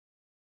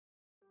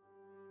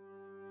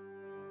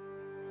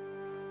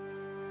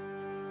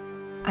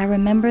I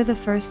remember the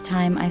first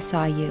time I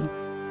saw you.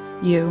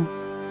 You.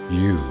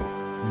 You.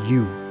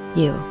 You.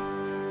 You.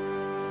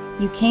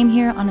 You came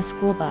here on a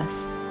school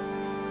bus.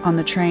 On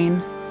the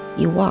train.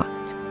 You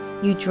walked.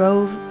 You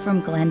drove from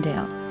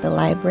Glendale. The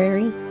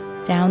library.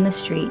 Down the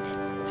street.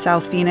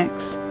 South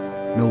Phoenix.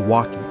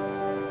 Milwaukee.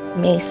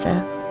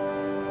 Mesa.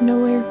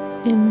 Nowhere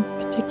in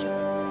particular.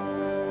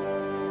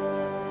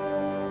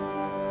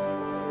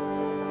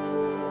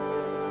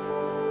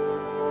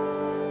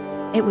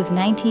 It was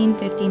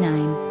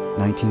 1959.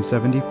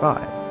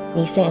 1975.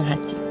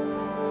 Nisenhachi.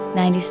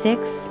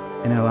 96.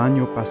 En el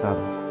año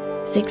pasado.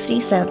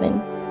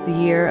 67. The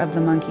year of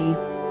the monkey.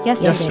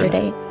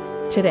 Yesterday.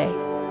 Today.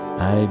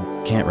 I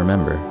can't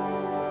remember.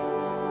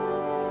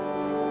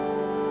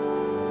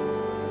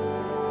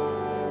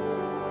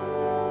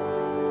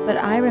 But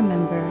I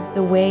remember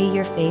the way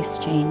your face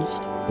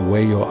changed. The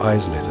way your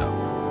eyes lit up.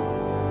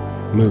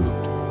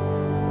 Moved.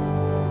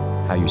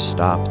 How you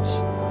stopped.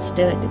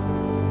 Stood.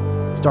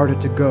 Started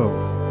to go.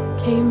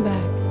 Came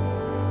back.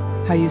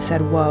 How you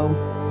said, whoa,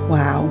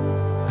 wow.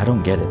 I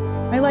don't get it.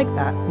 I like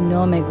that.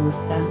 No me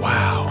gusta.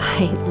 Wow.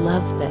 I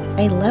love this.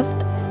 I love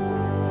this.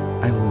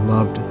 I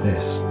loved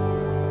this.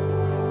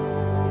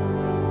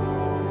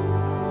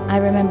 I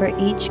remember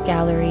each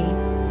gallery,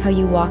 how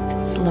you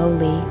walked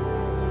slowly.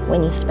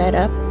 When you sped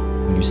up.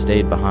 When you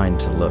stayed behind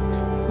to look.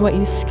 What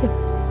you skipped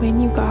when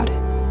you got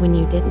it. When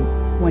you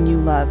didn't. When you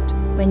loved.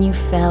 When you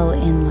fell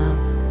in love.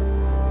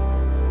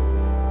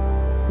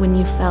 When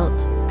you felt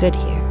good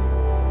here.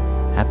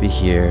 Happy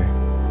here.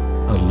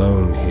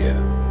 Alone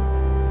here.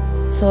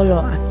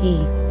 Solo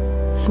aquí.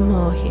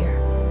 Small here.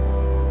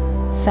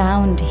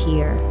 Found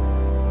here.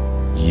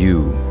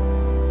 You.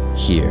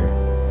 Here.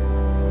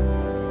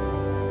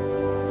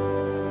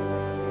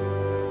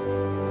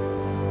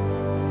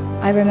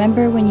 I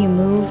remember when you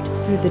moved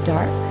through the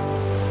dark,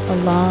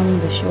 along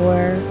the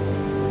shore,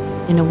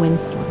 in a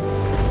windstorm.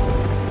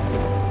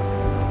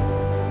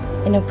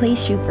 In a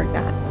place you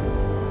forgot.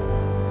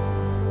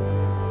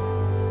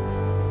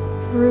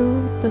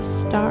 Through the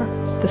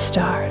stars. The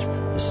stars.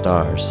 The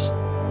stars.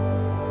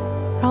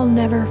 I'll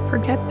never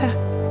forget that.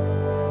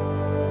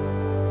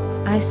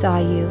 I saw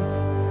you,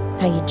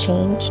 How you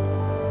changed.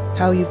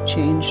 How you've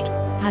changed.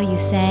 how you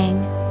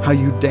sang, How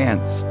you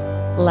danced.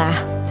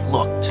 laughed,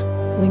 Looked.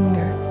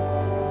 Lingered.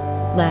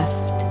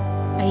 left.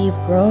 How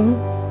you've grown.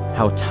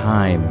 How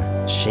time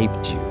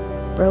shaped you.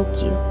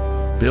 Broke you.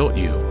 Built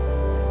you.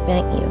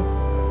 Bent you.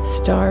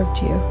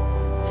 Starved you.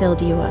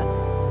 Filled you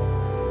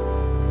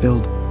up.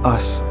 Filled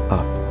us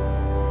up.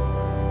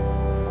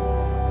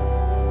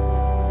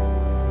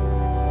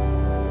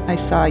 I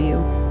saw you.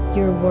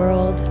 Your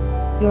world,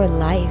 your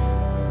life.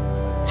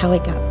 How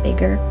it got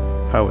bigger.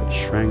 How it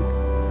shrank.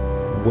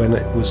 When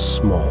it was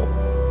small.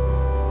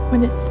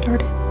 When it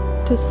started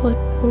to slip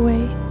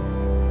away.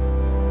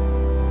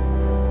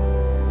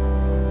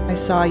 I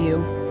saw you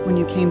when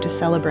you came to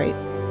celebrate.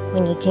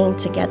 When you came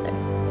together.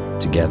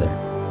 Together.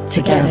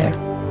 Together.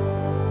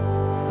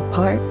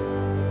 Apart.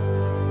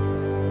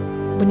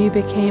 When you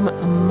became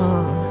a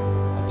mom.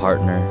 A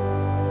partner.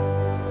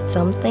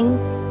 Something.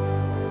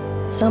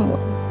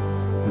 Someone.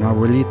 Un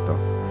abuelito.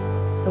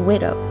 A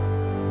widow.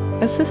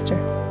 A sister.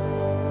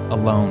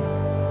 Alone.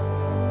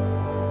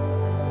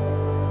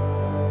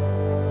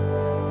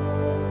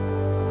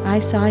 I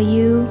saw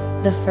you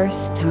the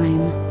first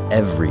time.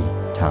 Every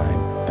time.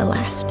 The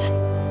last time.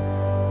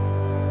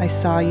 I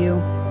saw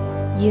you.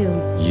 You.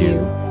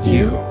 You.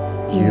 You.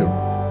 You.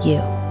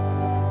 You.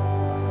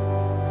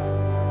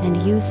 And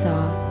you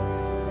saw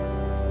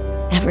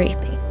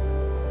Everything.